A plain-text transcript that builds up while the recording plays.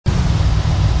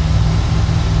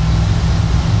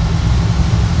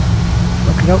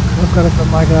Nope, I've got it from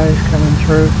my guys coming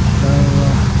through, so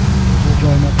we'll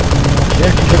join up.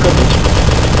 Yeah, check out this.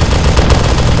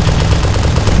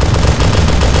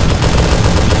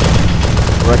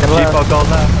 Jeep, I'll go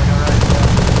left, I go right, yeah.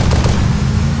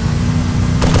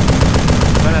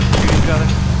 Might have to shoot each other.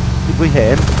 Did we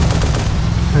hit him?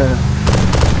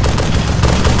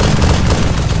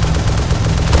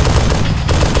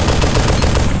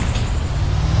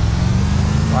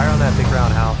 Fire on that big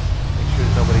round house. Make sure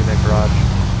there's nobody in that garage.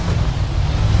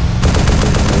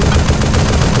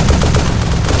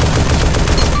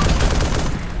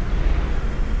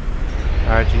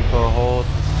 Alright, Jeepo, hold.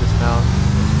 Let's dismount.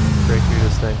 Straight through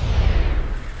this thing.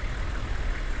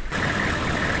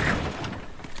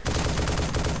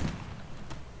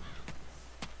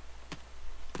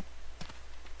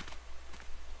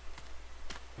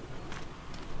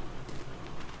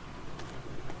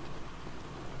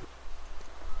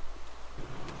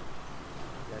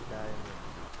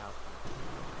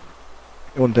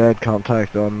 One dead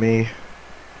contact on me.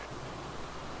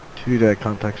 2 dead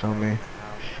contacts on me.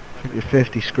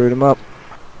 50 screwed him up.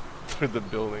 Through the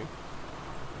building.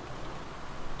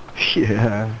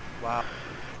 Yeah. Wow.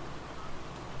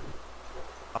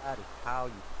 That is how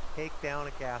you take down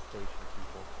a gas station,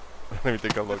 people. Let me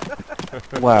take a look.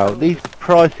 Wow, these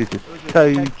prices are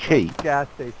so cheap. Gas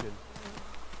station.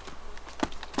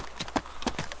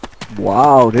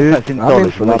 Wow, dude. That's in I'm in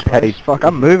dollars for for this my place. pay. Fuck,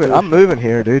 I'm moving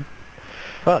here, dude.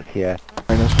 Fuck yeah.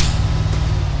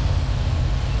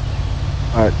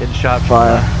 Alright, Getting shot from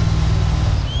fire.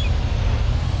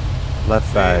 Left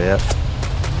side, yep.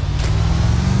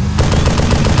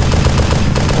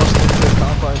 Once they clear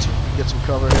confines, you can get some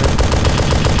cover here.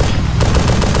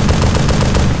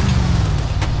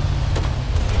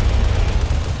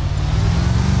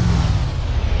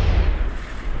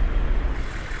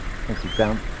 Once he's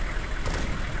down.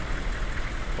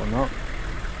 Or not.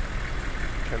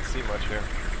 Can't see much here.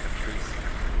 Trees.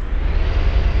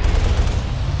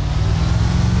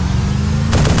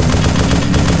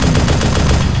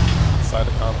 Side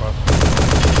of compound.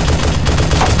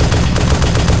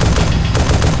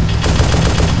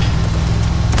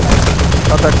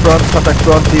 Contact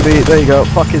front, DB. There you go.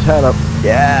 Fuck his head up.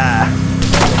 Yeah.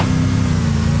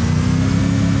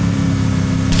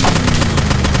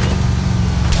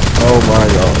 Oh my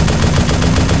god.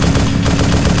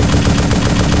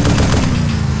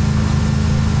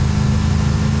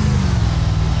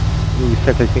 Ooh,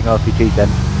 circulating RPG then.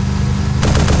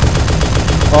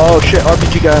 Oh shit,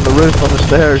 RPG guy on the roof on the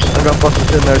stairs. I got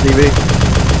busters in there, DB.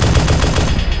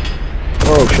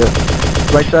 Oh shit.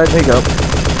 Right side, there you go.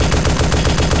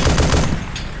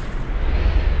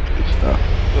 Good stuff.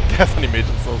 The death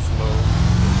animation so slow.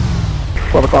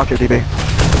 12 o'clock here, DB.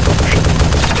 Oh shit.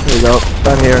 There you go.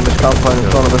 Stand here in this compound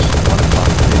in front of us. 1 o'clock.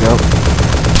 There you go.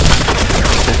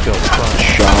 This goes front.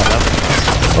 Shot.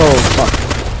 Oh fuck.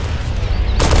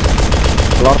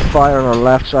 A lot of fire on our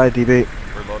left side, DB.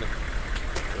 Reloading.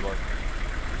 Reloading.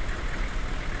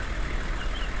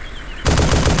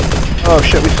 Oh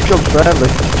shit, we killed friendly,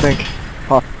 I think.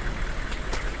 Huh.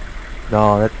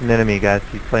 No, that's an enemy, guys.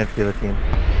 He's playing for the other team.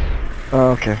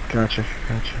 Oh, okay, gotcha.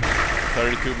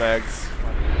 32 mags.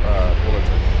 Bullets.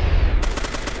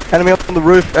 Enemy on the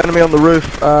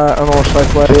roof, on our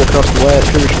side way, across the way,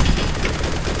 Pearson.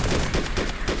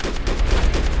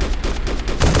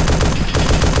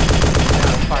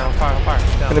 Fire.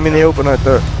 Down, Enemy in the open out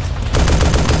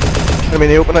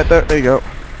there. There you go.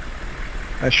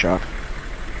 Nice shot.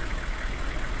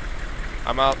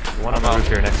 I'm out. The one on the roof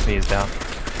here next to me is down.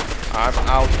 I'm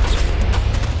out.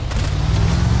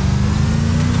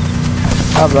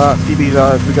 Have that, DB's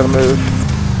out, we gotta move.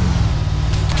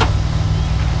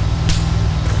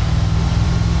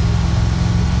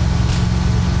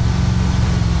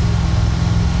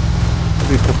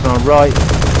 Rooftop on right.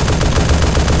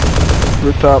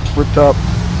 Rooftop.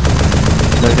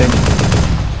 Loading.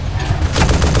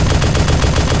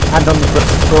 And on the ground.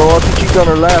 Oh, RPG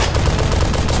gunner left.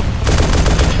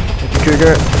 Thank you,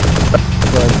 Cougar.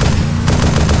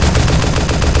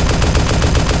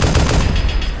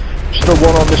 Still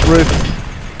one on this roof.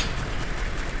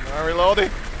 I'm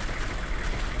reloading.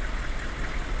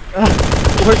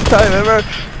 Worst time ever.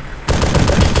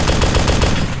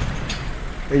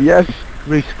 Yes.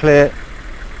 Roof's clear.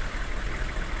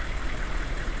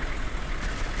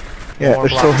 Yeah, they're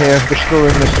still here. They're still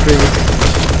in this street.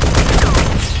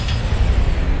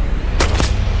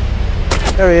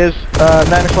 There he is.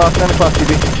 9 o'clock,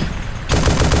 DB.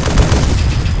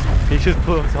 He just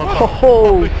blew himself up. Oh,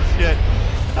 Holy shit.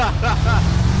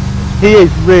 He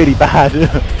is really bad. Man,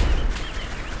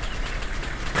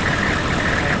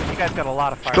 you guys got a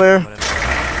lot of fire Clear. coming in.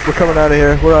 We're coming out of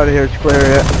here. We're out of here. It's clear,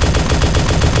 yeah.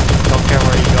 Don't care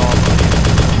where you go, I'm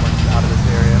someone's out of this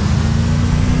area.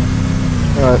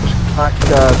 Alright, let's back to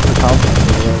the compound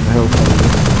around the hill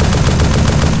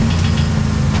probably.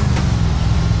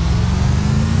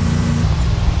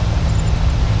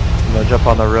 I'm gonna jump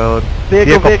on the road.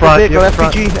 Vehicle, front,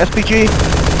 SPG, SPG.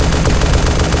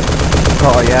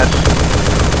 Oh, yes.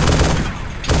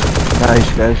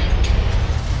 Nice, guys.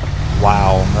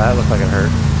 Wow, that looks like it hurt.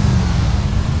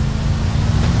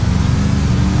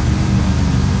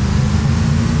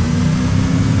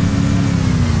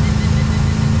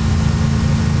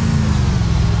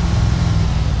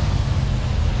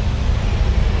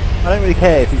 I don't really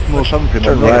care if it's more something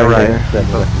Turn on the right right here.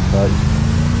 than the left side.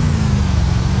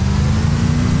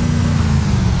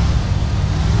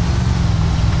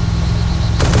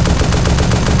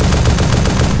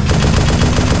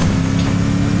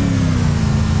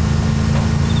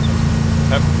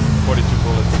 Have 42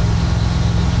 bullets.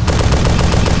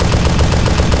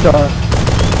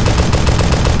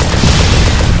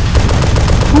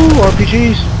 Ooh,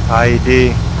 RPGs.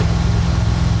 IED.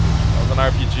 That was an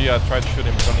RPG. I tried to shoot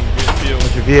him from the field.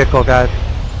 Where's your vehicle, guys?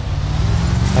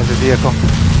 How's your vehicle?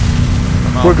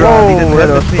 We're Whoa, going that with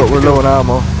us, doesn't but seem we're to low go- on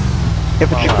ammo.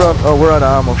 Infantry front. Oh, we're out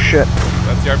of ammo. Shit.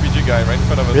 That's the RPG guy right in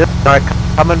front of us. Alright,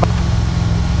 coming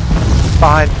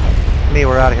behind me,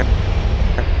 we're out of here.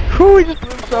 Whew, he just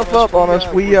blew himself up on us.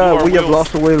 We have wheels.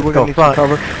 lost the wheel. We're Go gonna need some front.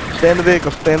 cover. Stay in the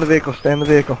vehicle. Stay in the vehicle. Stay in the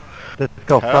vehicle. Let's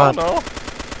go Hell front. no.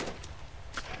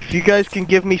 If you guys can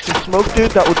give me some smoke,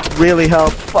 dude, that would really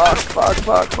help. Fuck, fuck,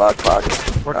 fuck, fuck,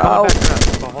 fuck. We're Ow. coming back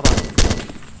around, so hold on.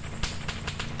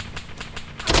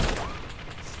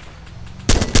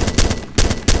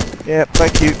 Yeah,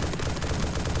 thank you.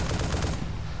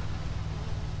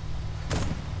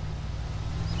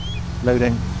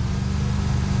 Loading.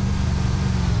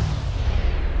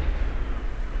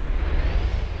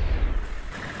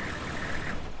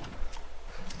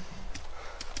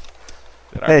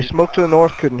 Did Hey, RPG smoke to the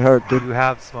north couldn't hurt, dude. You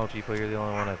have smoke, people, you're the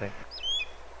only one, I think.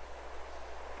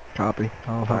 Copy.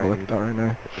 I'll have a Alright, look at that right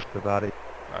now. It's the body.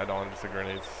 I don't use the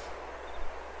grenades.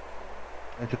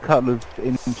 There's a couple of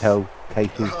intel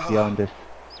cases behind us.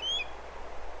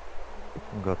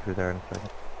 We'll go through there in a second.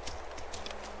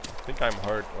 I think I'm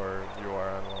hurt, or you are,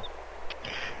 I don't know.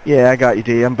 Yeah, I got you,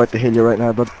 D. I'm about to heal you right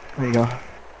now, but there you go.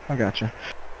 I got you.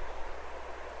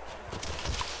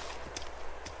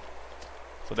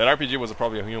 So that RPG was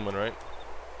probably a human, right?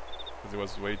 Because it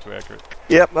was way too accurate.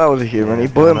 Yep, that was a human. Yeah,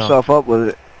 He blew I know. himself up with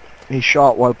it. He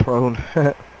shot while prone.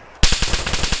 I'm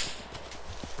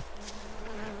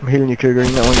healing you, Cougar.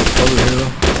 You know when you're covered here,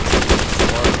 though.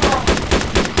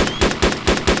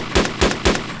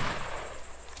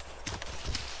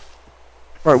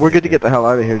 Alright, we're good to get the hell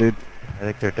out of here, dude. I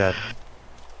think they're dead.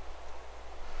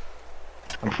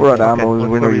 If we're out of ammo, let's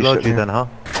we're go gonna reload reload you then, huh?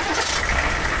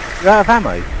 You're out of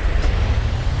ammo?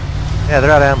 Yeah,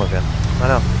 they're out of ammo again. I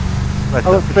know. Right,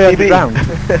 Oh, so- look, 300 rounds.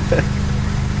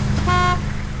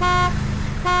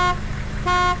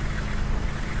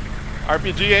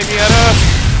 RPG aiming at us!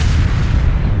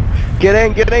 Get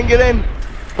in, get in, get in!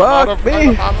 Fuck me!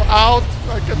 I'm out!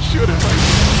 I can shoot him!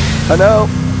 I know.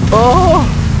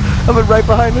 Oh! I'm right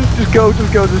behind us. Just go,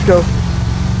 just go, just go.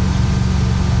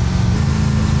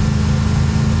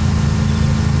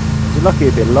 You're lucky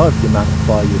a bit alive the amount of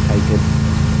fire you're taking.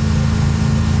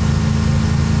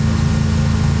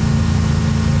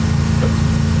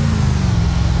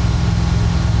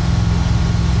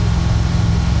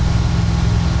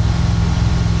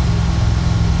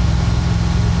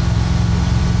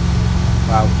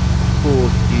 Wow, 4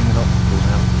 human obstacle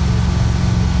now.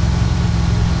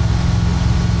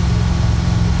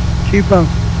 Cheapo.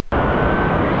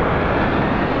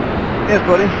 Yes,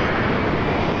 buddy.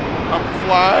 I'm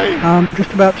flying! I'm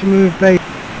just about to move base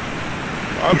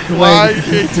I'm away flying,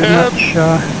 because there's A10! much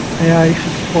AI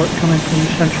support coming from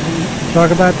central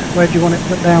Zargabad. Where do you want it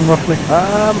put down roughly?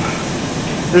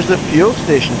 There's a fuel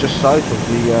station just south of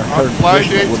the I'm third flying,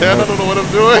 position. A10, I don't know what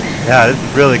I'm doing! Yeah, this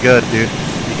is really good, dude.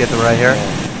 You get them right here.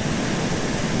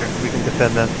 We can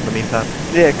defend this in the meantime.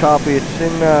 Yeah, copy. It's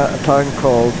in a town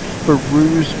called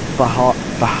Firuz Bahar.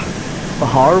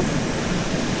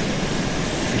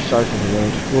 Just south of the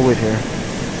road. We'll wait here.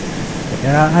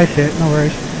 Yeah, I see it. No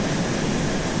worries.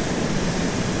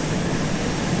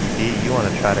 You want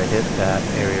to try to hit that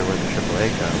area where the AAA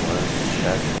gun was.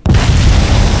 Check.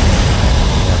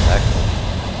 Yeah, excellent.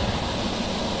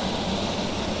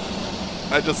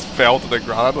 I just fell to the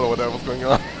ground, I don't know what that was going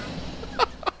on.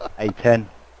 A10.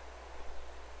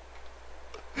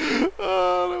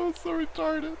 Oh, that was so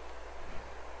retarded.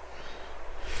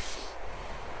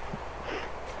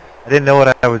 I didn't know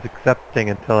what I was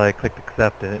accepting until I clicked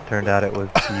accept, and it turned out it was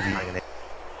DB.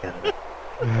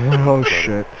 Oh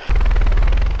shit.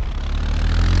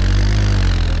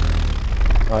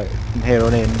 Right, from here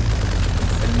on in,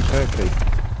 enemy territory.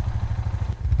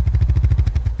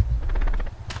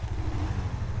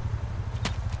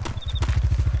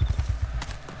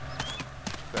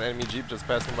 That enemy jeep just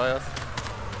passing by us.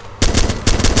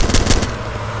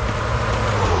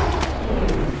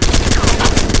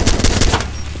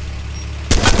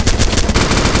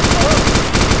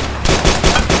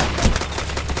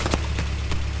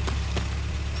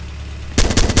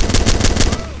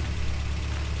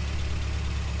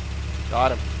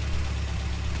 Got him.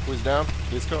 Who's down?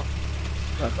 Disco?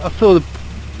 I saw the...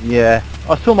 Yeah,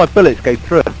 I saw my bullets go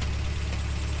through.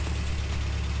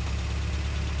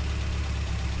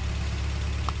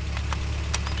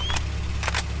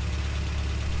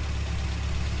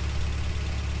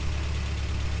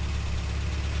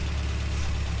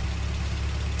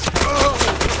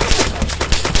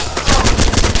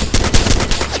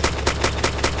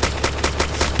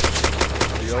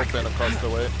 The open across the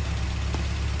way.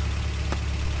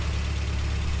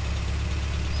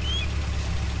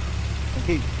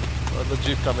 The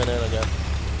jeep coming in again.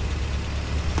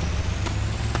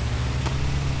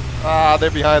 Ah,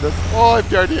 they're behind us. Oh,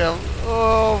 PRDM.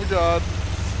 Oh god.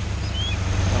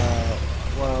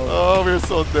 Well... Oh, we're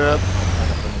so dead.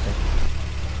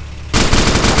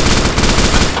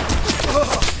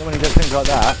 So many good things like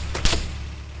that.